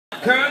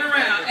turn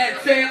around and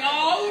say,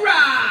 all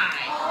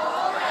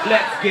right.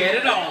 Let's get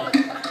it on.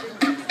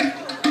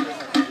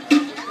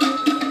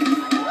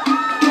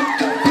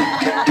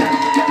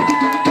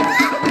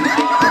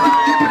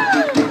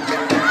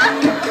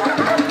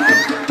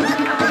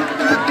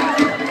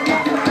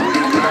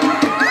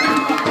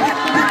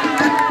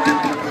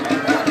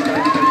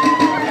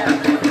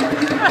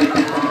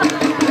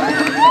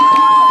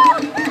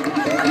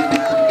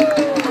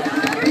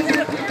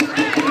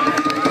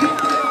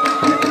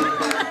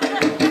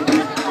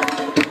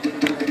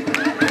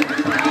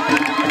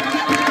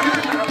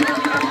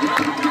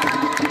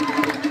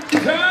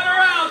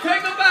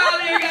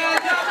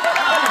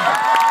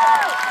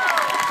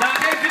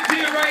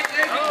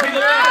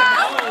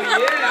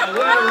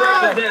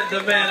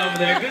 The man over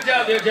there. Good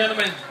job there,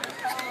 gentlemen.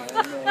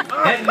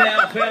 And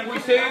now, fam, we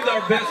saved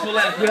our best for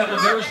last. We have a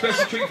very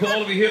special treat for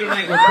all of you here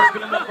tonight. We're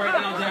cooking them up right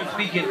now as I'm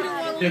speaking.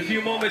 In a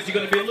few moments, you're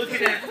going to be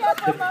looking at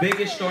the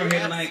biggest star here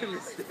tonight.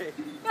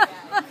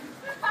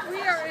 We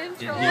are in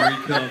trouble. And here he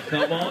comes.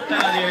 Come on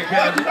down here,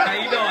 guys. How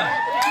you doing?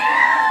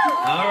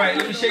 All right,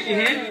 let me shake your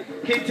hand.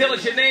 Can you tell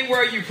us your name?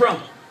 Where are you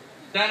from?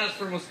 Dennis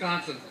from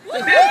Wisconsin.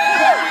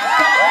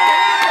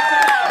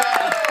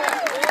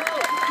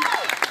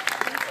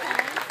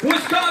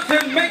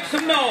 Wisconsin, make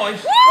some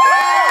noise. All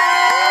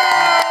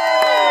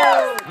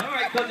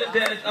right, cousin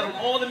Dennis, out of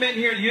all the men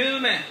here, you're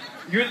the man.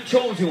 You're the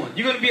chosen one.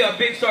 You're going to be a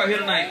big star here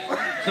tonight.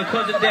 So,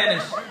 cousin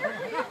Dennis,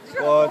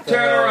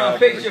 turn around,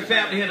 face your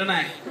family here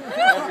tonight.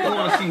 I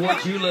want to see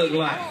what you look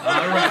like.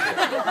 All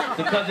right.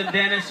 So, cousin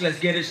Dennis, let's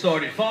get it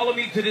started. Follow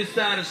me to this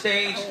side of the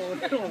stage.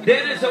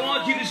 Dennis, I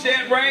want you to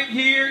stand right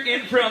here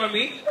in front of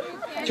me.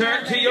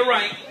 Turn to your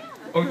right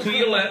or to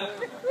your left.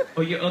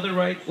 Or your other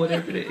right,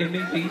 whatever it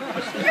may be.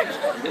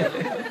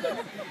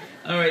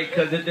 All right,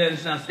 cousin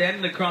Dennis. Now,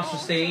 standing across the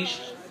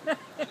stage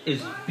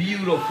is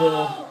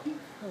beautiful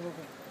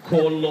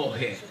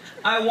Kolohe.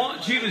 I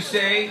want you to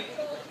say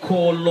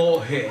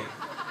Kolohe.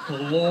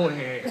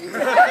 Kolohe. We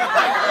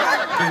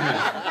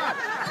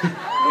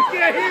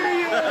can't hear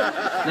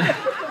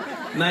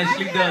you.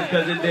 Nicely done,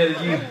 cousin Dennis.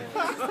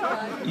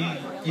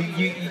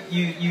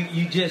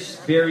 You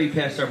just barely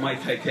passed our Mai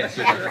Tai test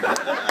here.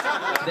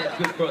 That's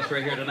good for us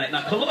right here tonight.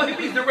 Now, Kolohe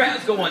means the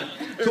Rascal one.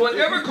 So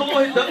whatever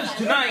Kolohe does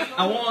tonight,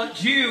 I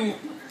want you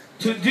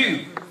to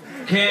do.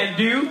 Can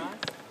do.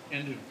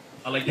 Can do.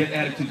 I like that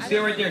attitude. Stay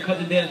right there,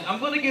 cousin Dennis. I'm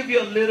going to give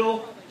you a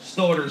little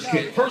starter's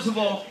kit. First of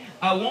all,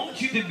 I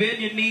want you to bend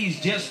your knees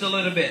just a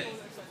little bit.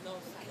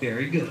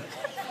 Very good.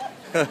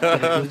 Get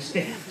a good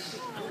stance.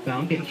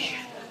 Foundation.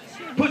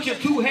 Put your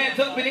two hands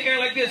up in the air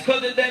like this,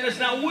 cousin Dennis.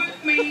 Now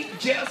with me,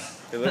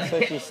 just it looks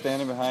like she's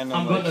standing behind him,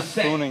 I'm like gonna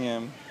spooning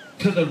him.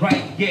 To the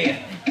right,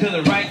 yeah. To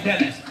the right,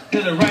 Dennis.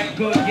 To the right,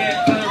 good,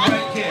 yeah. To the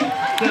right,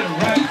 yeah. To the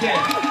right,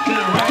 yeah. To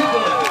the right,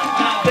 good.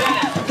 Now,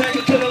 Dennis, take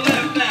it to the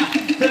left now.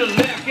 To the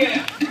left,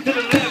 yeah. To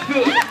the left,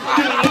 good. To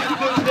the left,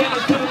 good,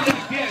 Dennis. To the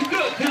left, yeah.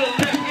 Good. To the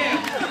left, yeah.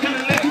 To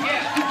the left,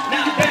 yeah.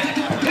 Now, Dennis,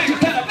 take it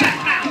to the back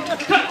now.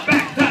 To the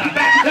back, to the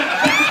back, to the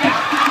back,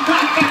 yeah. To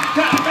the back,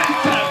 to the back,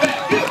 to the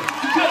back, good.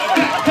 To the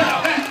back, to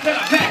the back, to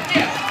the back,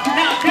 yeah.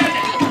 Now,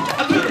 Dennis,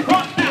 to the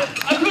front now.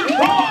 To the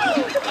front.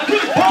 To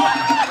the front.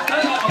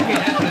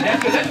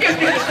 Let's get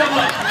this some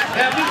up.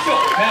 Have a show.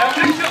 Have a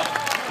show.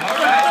 All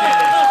right,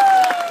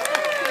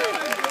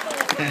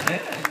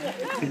 Dennis.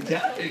 Good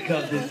job, here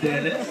comes this,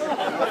 Dennis.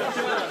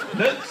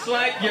 Looks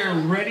like you're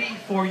ready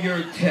for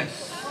your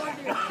test.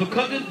 So,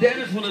 cousin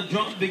Dennis, when the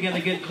drums begin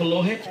to get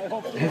Kolohe,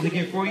 has a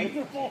gift for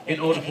you. In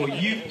order for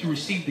you to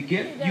receive the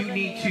gift, you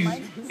need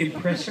to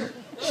impress her.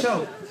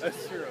 So,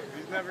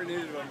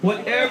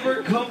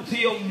 whatever comes to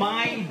your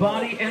mind,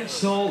 body, and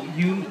soul,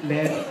 you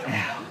let it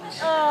out.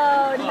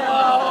 Oh,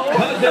 no.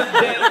 Cousin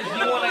Dennis,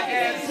 you want to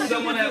add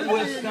some of that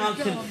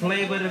Wisconsin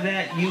flavor to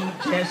that, you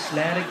just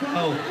let it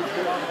go.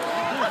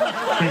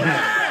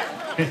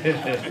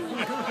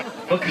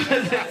 But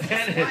cousin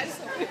Dennis,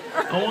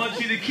 I want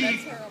you to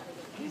keep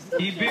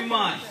in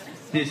mind,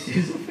 this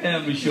is a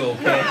family show,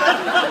 okay?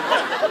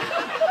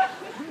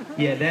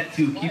 Yeah, that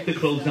too. Keep the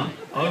clothes on.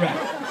 All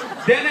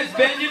right. Dennis,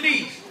 bend your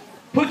knees.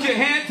 Put your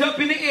hands up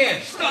in the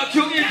air. Start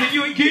your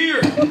interview in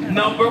gear.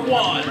 Number 1.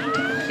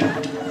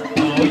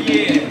 Oh,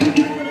 yeah.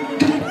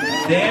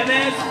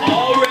 Dennis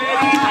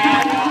already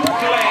in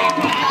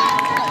flavor.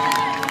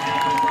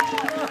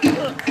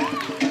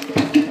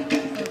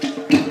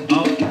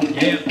 Oh,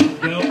 yeah.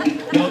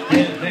 Go,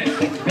 Dennis.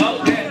 Go,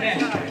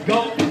 Dennis. Go.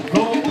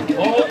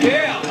 Oh,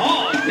 yeah.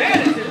 Oh,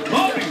 Dennis is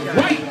moving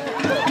right,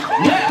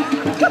 left,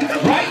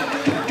 right,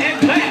 and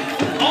left.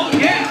 Oh,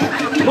 yeah.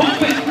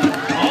 Moving.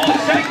 Oh,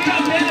 shake it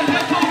up, Dennis.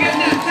 Let's go get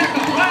that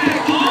second flag.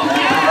 Oh,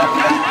 yeah.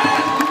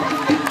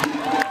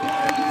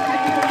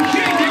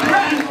 Shake it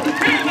right.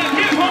 Here's a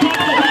gift from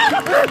Luau.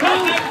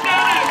 Cousin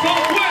Dennis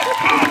from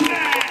Wisconsin.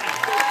 Yeah.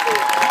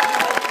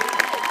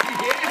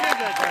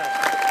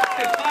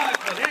 Five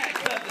for that,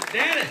 Cousin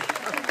Dennis.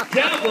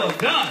 Job well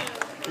done.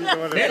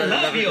 They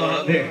love you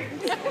out there.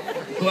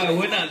 Well,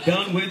 we're not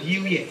done with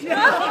you yet.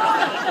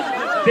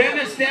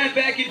 Dennis, stand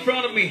back in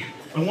front of me.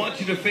 I want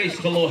you to face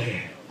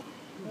Kolohe.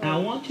 Now,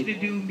 I want you to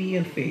do me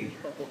a favor.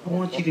 I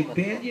want you to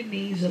bend your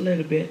knees a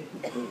little bit.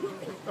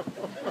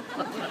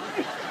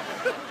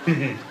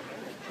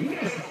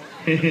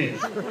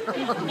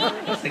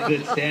 That's a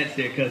good stance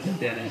there, Cousin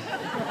Dennis.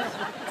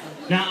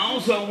 Now,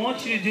 also, I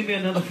want you to do me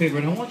another favor,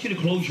 and I want you to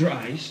close your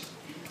eyes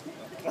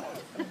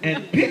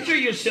and picture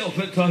yourself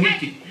in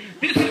Tahiti.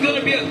 This is going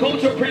to be a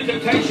cultural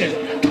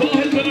presentation. Paul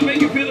is going to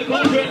make you feel the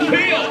culture and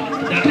feel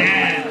the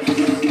dance.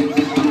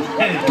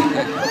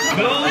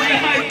 Close your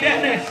eyes,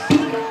 Dennis.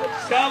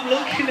 Stop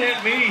looking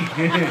at me.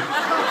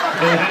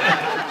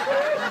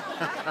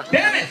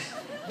 Dennis,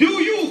 do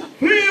you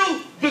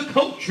feel the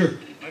culture?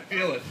 I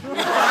feel it.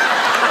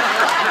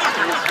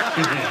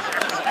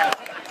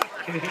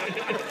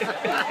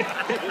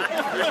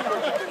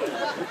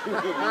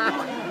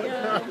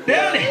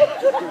 Dennis,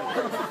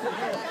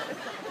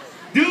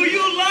 do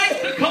you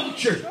like the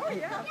culture?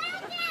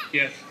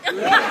 Yes.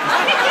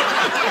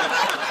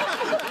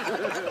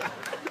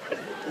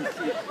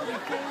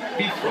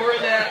 Before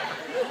that,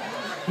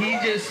 he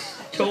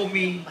just told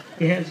me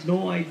he has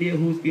no idea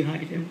who's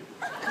behind him.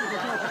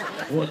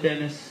 Well,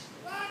 Dennis,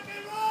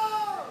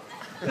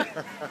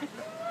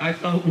 I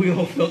thought we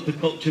all felt the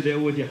culture there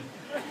with you.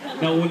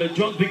 Now, when the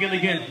drums begin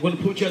again, we're going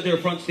to put you out there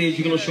front stage.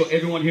 You're going to show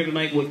everyone here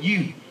tonight what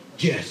you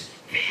just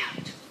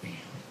felt.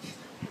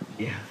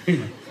 Yeah.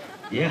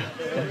 Yeah.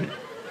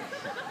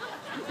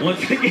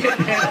 Once again,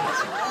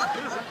 Dennis,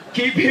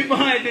 keep in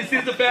mind, this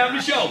is a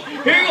family show.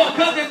 Here you go,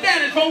 Cousin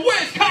Dennis from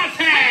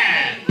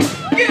Wisconsin.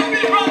 Give me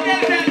the wrong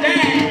Dennis and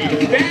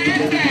dance.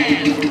 Dance, dance.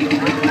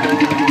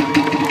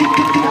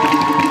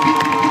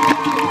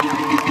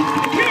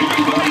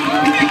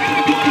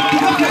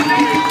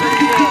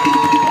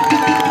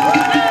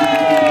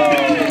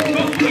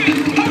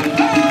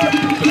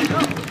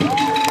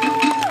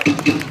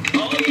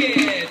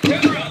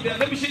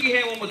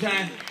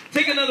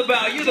 Take another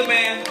bow. You're the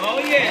man. Oh,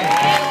 yeah.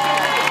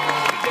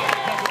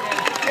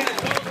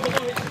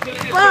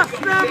 Box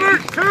number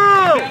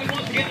 2.